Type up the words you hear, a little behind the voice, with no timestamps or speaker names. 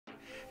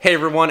Hey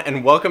everyone,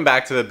 and welcome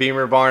back to the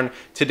Beamer Barn.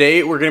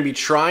 Today we're going to be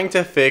trying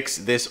to fix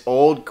this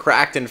old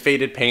cracked and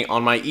faded paint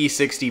on my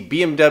E60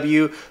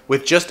 BMW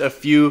with just a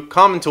few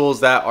common tools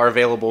that are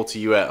available to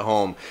you at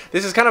home.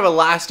 This is kind of a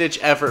last-ditch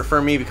effort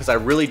for me because I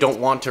really don't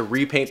want to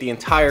repaint the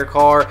entire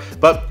car,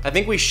 but I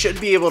think we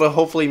should be able to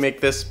hopefully make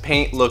this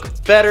paint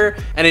look better,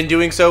 and in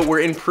doing so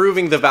we're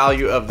improving the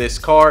value of this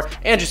car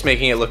and just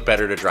making it look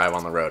better to drive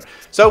on the road.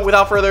 So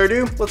without further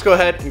ado, let's go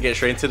ahead and get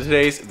straight into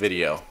today's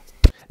video.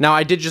 Now,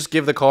 I did just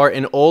give the car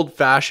an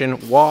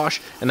old-fashioned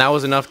wash, and that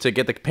was enough to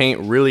get the paint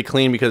really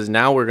clean because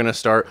now we're going to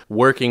start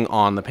working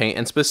on the paint.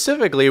 And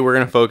specifically, we're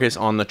going to focus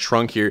on the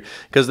trunk here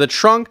because the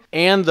trunk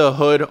and the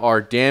hood are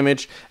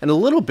damaged and a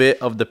little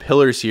bit of the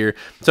pillars here.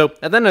 So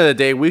at the end of the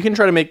day, we can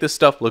try to make this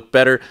stuff look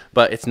better,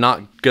 but it's not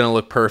going to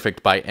look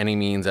perfect by any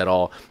means at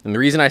all. And the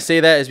reason I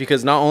say that is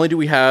because not only do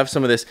we have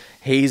some of this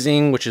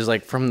hazing, which is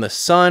like from the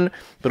sun,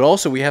 but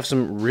also we have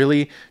some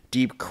really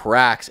deep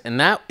cracks,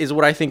 and that is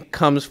what I think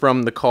comes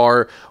from the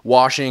car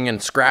washing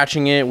and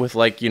scratching it with,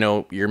 like, you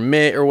know, your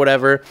mitt or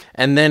whatever,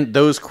 and then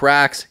those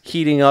cracks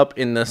heating up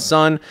in the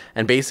sun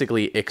and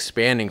basically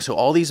expanding. So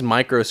all these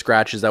micro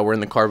scratches that were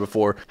in the car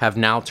before have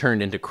now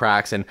turned into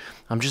cracks, and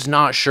I'm just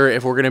not sure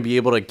if we're going to be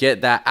able to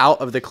get that out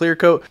of the clear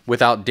coat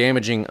without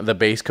damaging the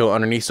base coat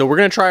underneath. So we're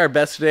going to try our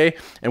best today,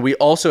 and we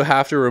also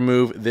have to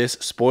remove this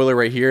spoiler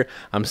right here.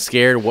 I'm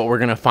scared what we're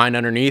going to find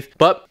underneath,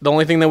 but the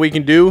only thing that we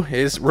can do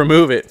is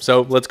remove it.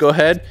 So let's go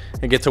ahead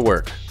and get to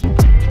work.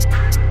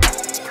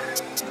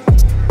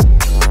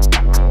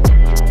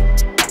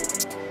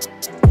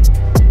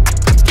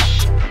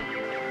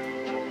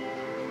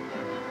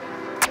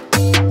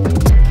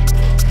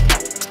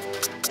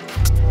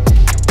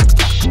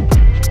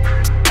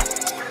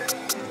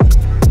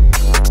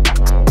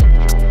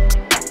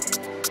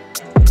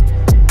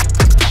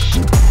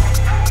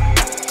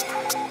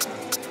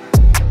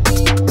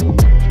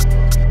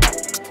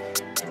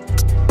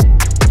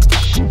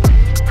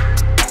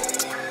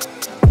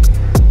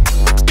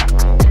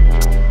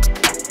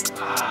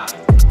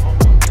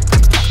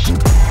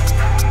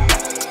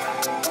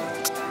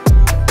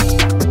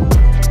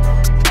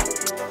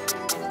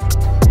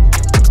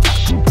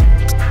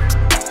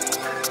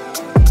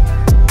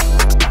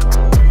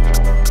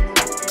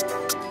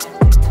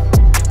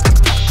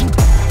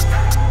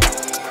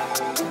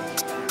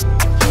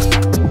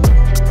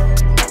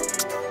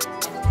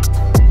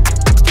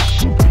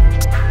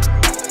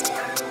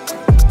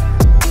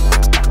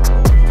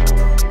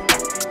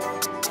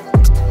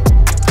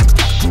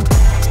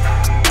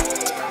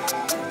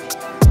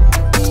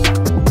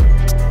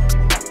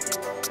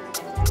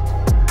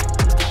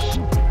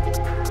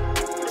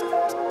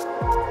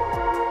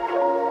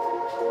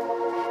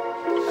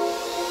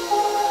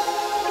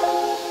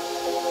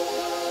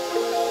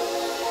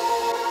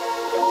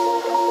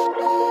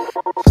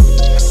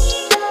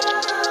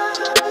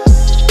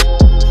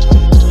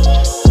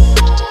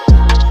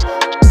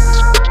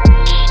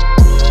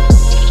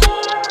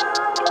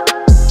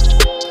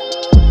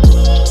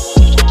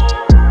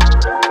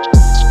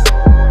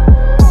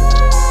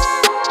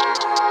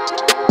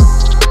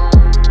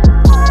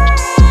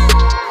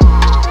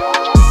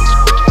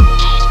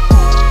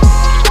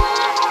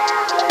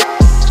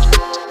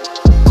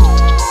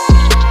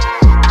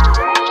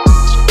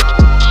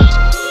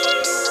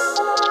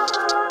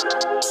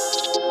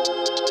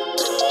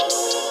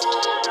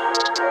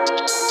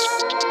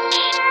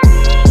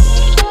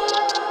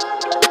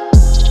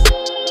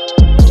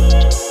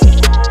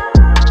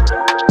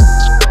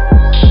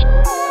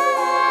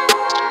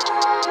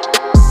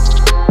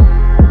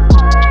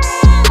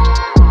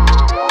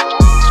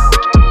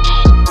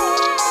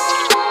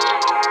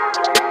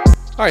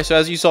 Alright, so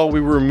as you saw, we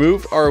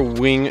removed our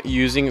wing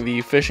using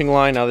the fishing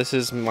line. Now, this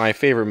is my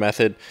favorite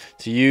method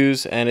to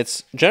use, and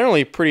it's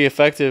generally pretty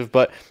effective,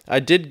 but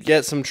I did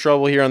get some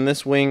trouble here on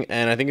this wing,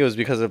 and I think it was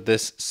because of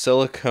this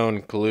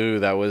silicone glue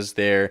that was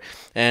there,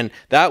 and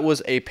that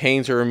was a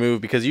pain to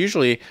remove because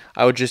usually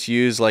I would just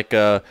use like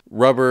a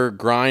rubber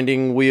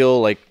grinding wheel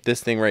like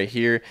this thing right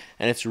here,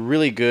 and it's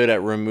really good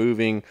at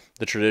removing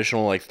the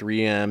traditional like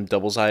 3M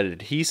double-sided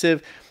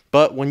adhesive.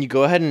 But when you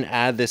go ahead and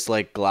add this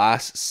like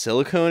glass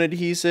silicone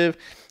adhesive,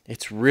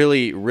 it's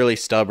really, really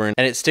stubborn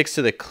and it sticks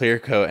to the clear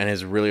coat and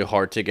is really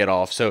hard to get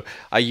off. So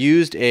I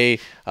used a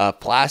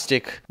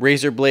plastic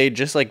razor blade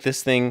just like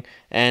this thing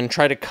and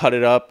try to cut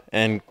it up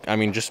and, I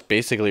mean, just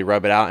basically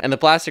rub it out. And the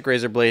plastic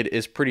razor blade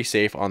is pretty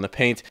safe on the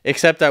paint,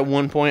 except at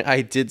one point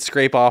I did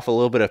scrape off a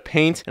little bit of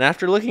paint. And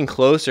after looking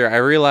closer, I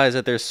realized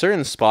that there's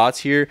certain spots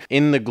here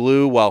in the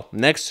glue, well,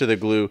 next to the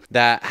glue,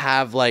 that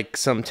have like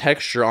some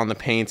texture on the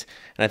paint.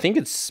 And I think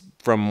it's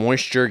from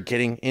moisture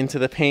getting into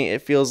the paint,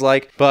 it feels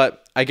like, but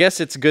I guess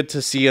it's good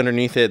to see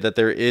underneath it that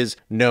there is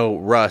no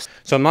rust.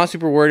 So I'm not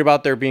super worried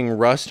about there being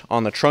rust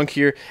on the trunk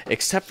here,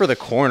 except for the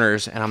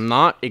corners. And I'm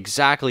not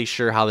exactly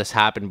sure how this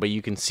happened, but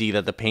you can see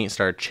that the paint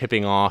started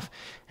chipping off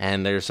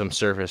and there's some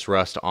surface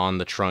rust on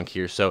the trunk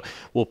here. So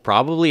we'll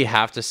probably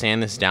have to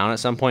sand this down at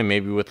some point,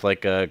 maybe with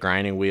like a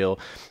grinding wheel.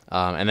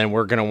 and then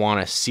we're gonna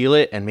want to seal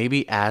it and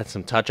maybe add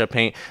some touch-up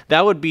paint.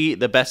 That would be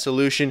the best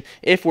solution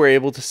if we're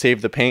able to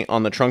save the paint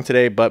on the trunk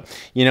today. But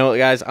you know,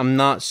 guys, I'm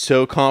not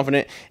so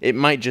confident. It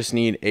might just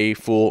need a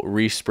full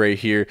respray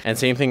here, and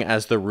same thing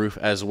as the roof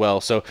as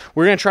well. So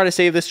we're gonna try to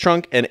save this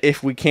trunk, and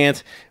if we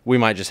can't, we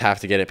might just have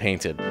to get it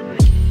painted.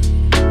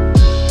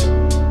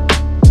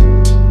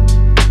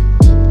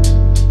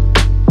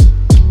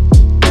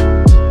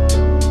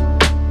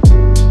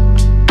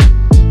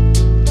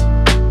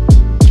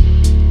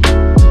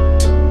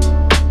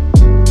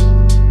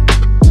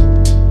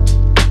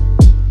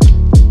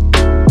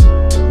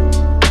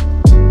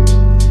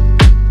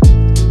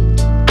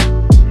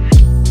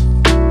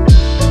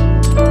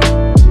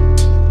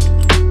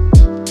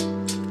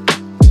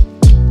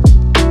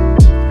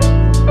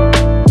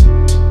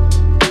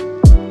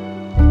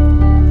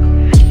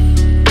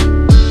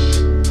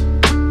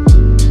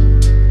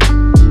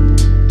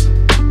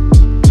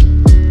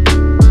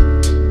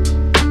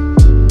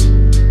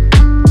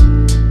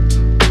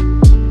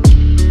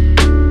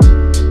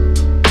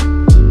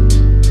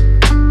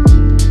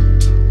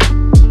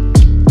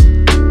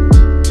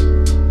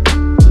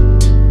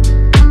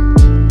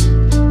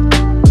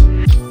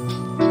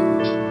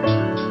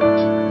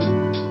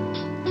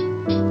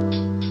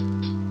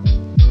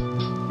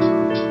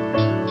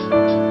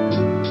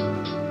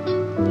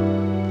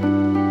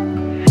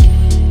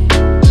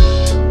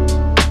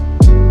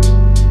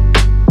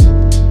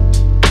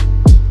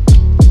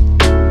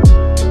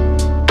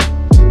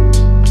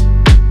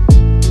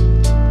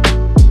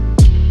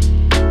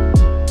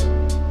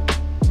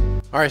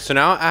 Alright, so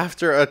now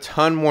after a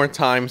ton more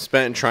time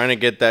spent trying to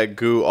get that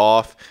goo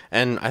off,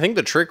 and I think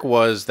the trick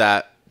was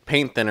that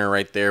paint thinner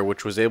right there,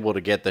 which was able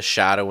to get the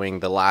shadowing,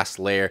 the last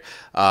layer,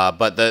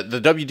 but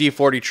the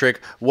WD-40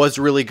 trick was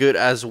really good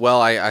as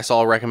well. I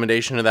saw a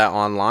recommendation of that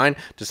online,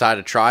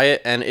 decided to try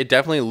it, and it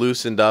definitely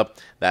loosened up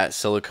that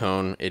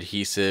silicone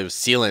adhesive.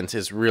 Sealant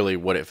is really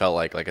what it felt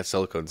like a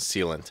silicone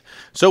sealant.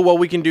 So what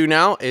we can do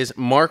now is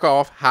mark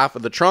off half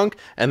of the trunk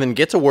and then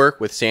get to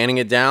work with sanding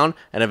it down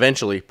and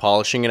eventually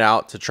polishing it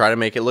out to try to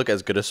make it look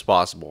as good as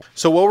possible.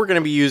 So what we're going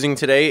to be using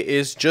today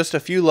is just a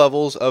few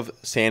levels of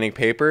sanding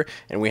paper,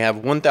 and we have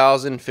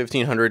 1000,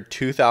 1500,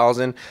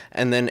 2000,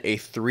 and then a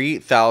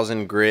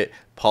 3000 grit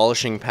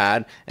polishing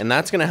pad, and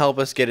that's going to help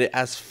us get it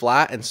as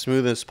flat and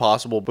smooth as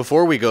possible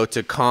before we go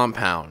to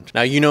compound.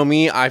 Now, you know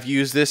me, I've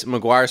used this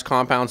Meguiar's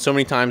compound so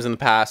many times in the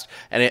past,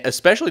 and it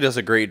especially does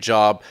a great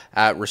job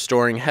at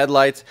restoring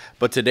headlights,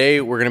 but today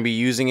we're going to be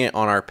using it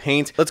on our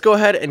paint. Let's go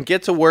ahead and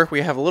get to work.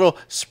 We have a little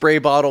spray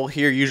bottle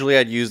here. Usually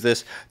I'd use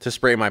this to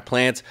spray my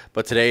plants,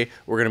 but today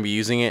we're going to be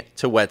using it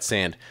to wet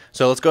sand.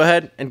 So let's go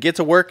ahead and get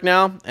to work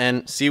now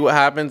and see what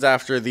happens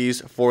after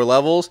these 4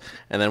 levels,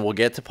 and then we'll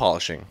get to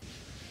polishing.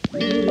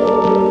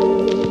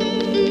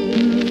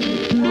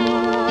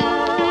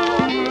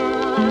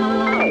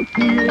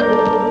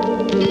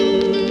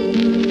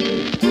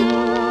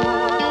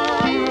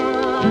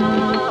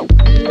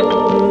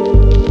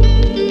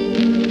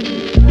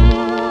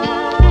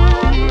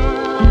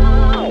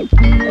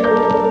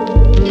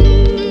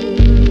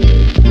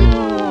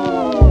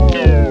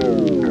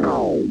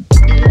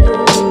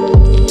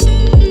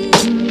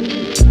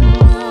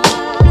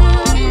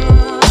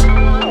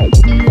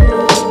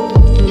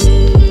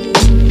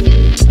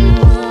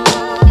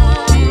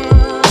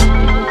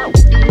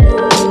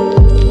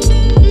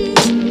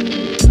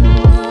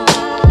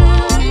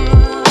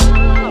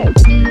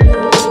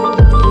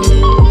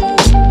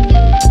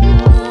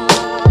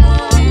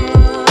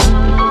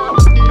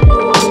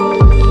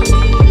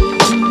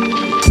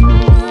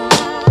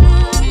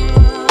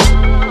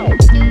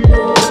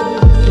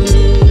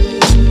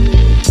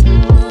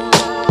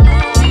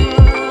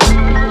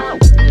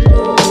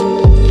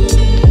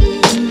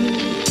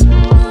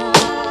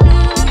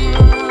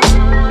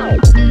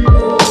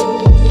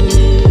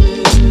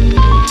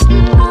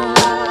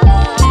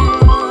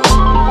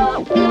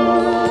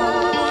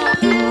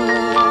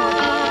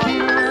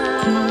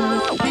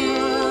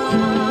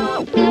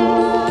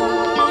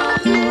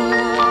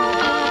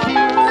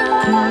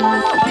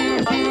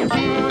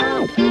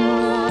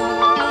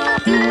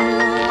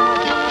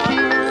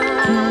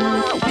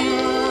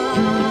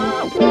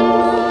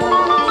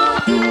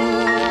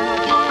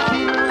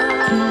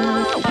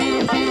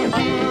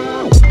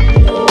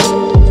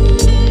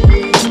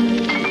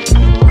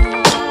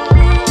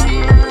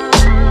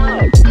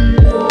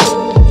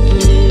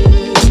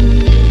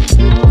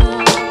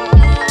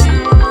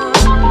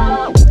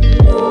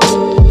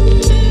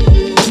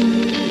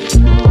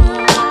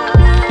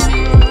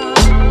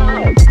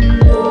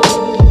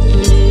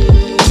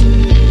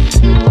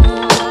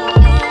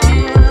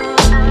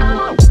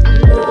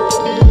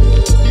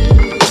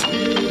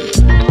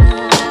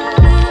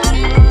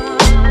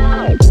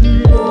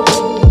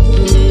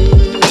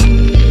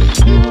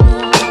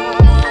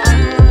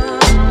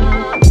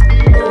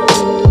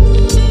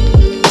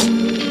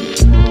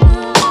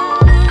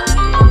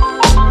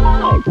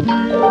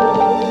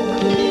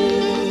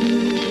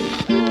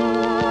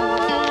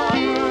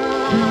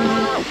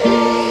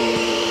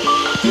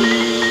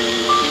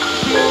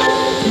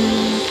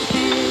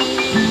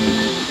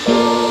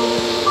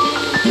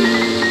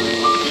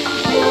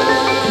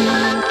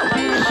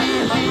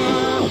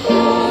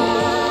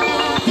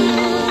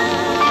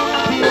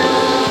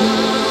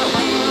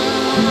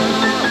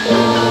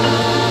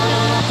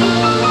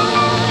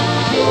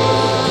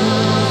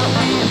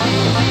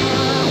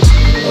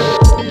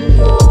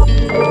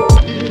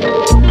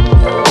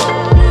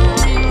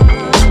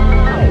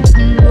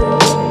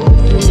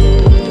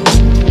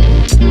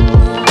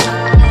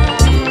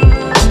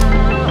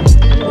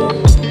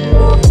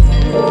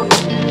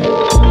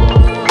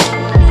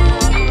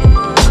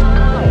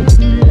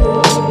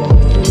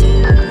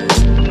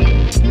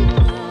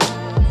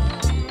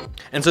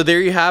 And so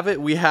there you have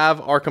it. We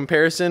have our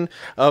comparison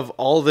of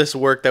all this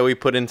work that we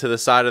put into the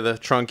side of the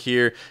trunk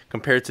here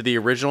compared to the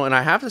original. And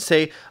I have to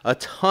say, a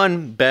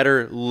ton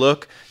better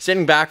look.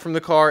 Standing back from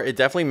the car, it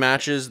definitely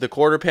matches the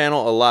quarter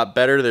panel a lot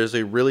better. There's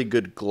a really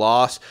good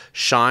gloss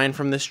shine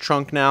from this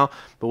trunk now.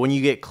 But when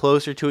you get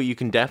closer to it, you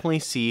can definitely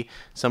see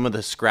some of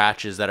the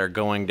scratches that are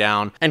going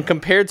down. And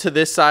compared to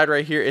this side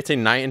right here, it's a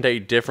night and day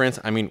difference.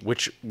 I mean,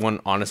 which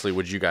one honestly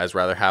would you guys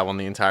rather have on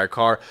the entire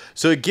car?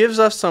 So it gives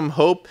us some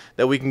hope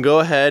that we can go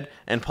ahead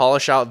and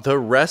polish out the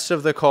rest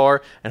of the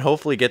car and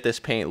hopefully get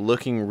this paint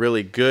looking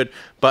really good.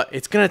 But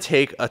it's gonna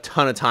take a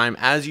ton of time.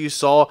 As you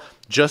saw,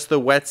 just the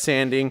wet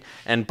sanding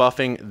and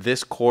buffing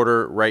this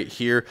quarter right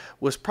here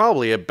was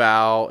probably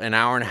about an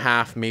hour and a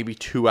half, maybe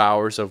 2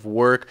 hours of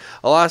work.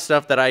 A lot of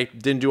stuff that I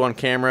didn't do on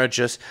camera,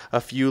 just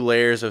a few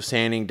layers of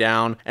sanding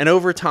down. And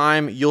over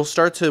time, you'll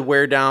start to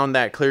wear down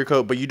that clear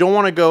coat, but you don't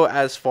want to go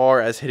as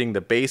far as hitting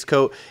the base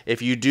coat.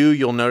 If you do,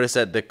 you'll notice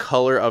that the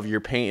color of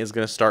your paint is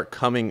going to start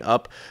coming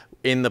up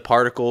in the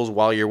particles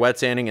while you're wet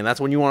sanding, and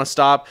that's when you want to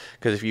stop,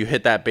 because if you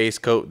hit that base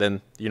coat,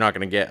 then you're not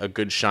going to get a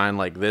good shine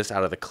like this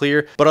out of the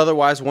clear. But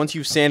otherwise, once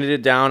you've sanded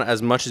it down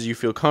as much as you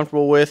feel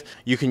comfortable with,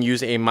 you can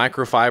use a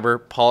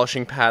microfiber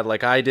polishing pad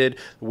like I did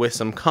with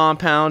some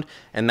compound,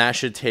 and that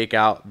should take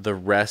out the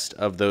rest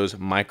of those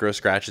micro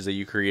scratches that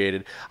you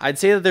created. I'd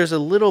say that there's a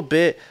little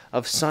bit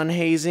of sun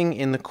hazing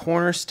in the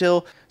corner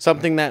still,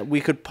 something that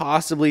we could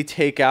possibly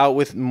take out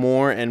with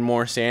more and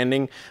more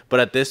sanding. But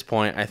at this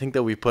point, I think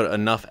that we put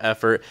enough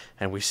effort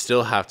and we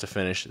still have to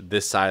finish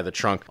this side of the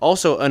trunk.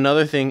 Also,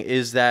 another thing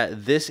is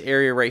that this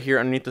area right here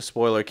underneath the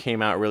spoiler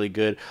came out really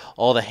good.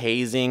 All the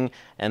hazing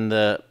and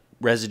the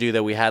residue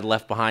that we had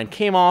left behind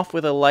came off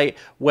with a light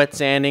wet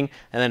sanding,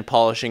 and then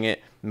polishing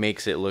it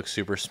makes it look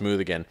super smooth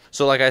again.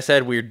 So like I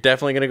said, we're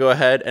definitely going to go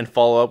ahead and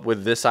follow up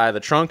with this side of the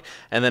trunk,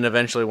 and then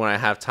eventually when I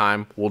have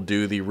time, we'll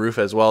do the roof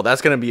as well.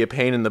 That's going to be a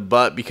pain in the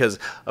butt because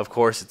of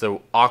course it's an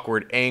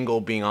awkward angle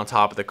being on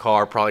top of the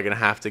car. Probably going to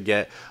have to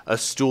get a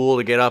stool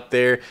to get up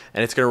there,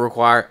 and it's going to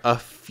require a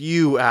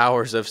few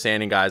hours of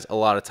sanding, guys, a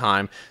lot of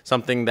time.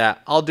 Something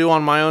that I'll do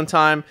on my own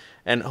time.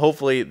 And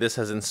hopefully this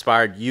has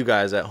inspired you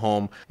guys at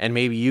home, and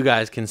maybe you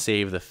guys can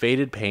save the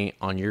faded paint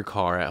on your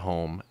car at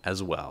home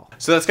as well.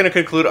 So that's going to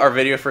conclude our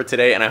video for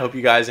today, and I hope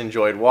you guys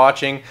enjoyed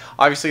watching.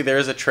 Obviously there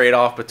is a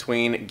trade-off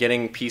between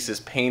getting pieces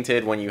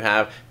painted when you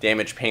have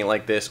damaged paint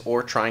like this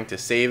or trying to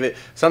save it.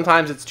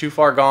 Sometimes it's too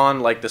far gone,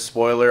 like the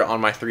spoiler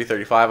on my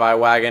 335i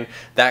wagon.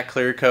 That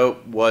clear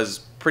coat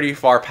was pretty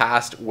far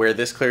past where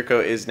this clear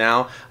coat is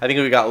now. I think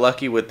we got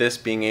lucky with this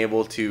being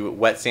able to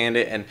wet sand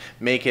it and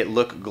make it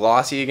look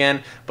glossy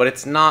again, but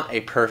it's not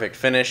a perfect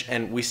finish,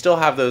 and we still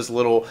have those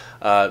little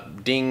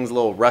dings,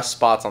 little rust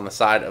spots on the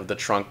side of the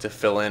trunk to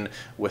fill in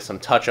with some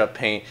touch-up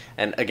paint,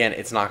 and again,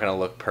 it's not going to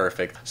look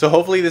perfect. So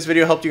hopefully this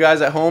video helped you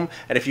guys at home,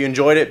 and if you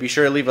enjoyed it, be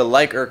sure to leave a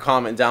like or a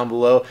comment down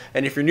below,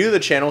 and if you're new to the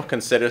channel,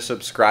 consider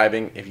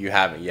subscribing if you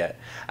haven't yet.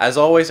 As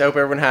always, I hope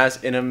everyone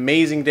has an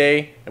amazing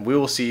day, and we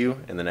will see you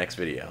in the next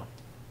video.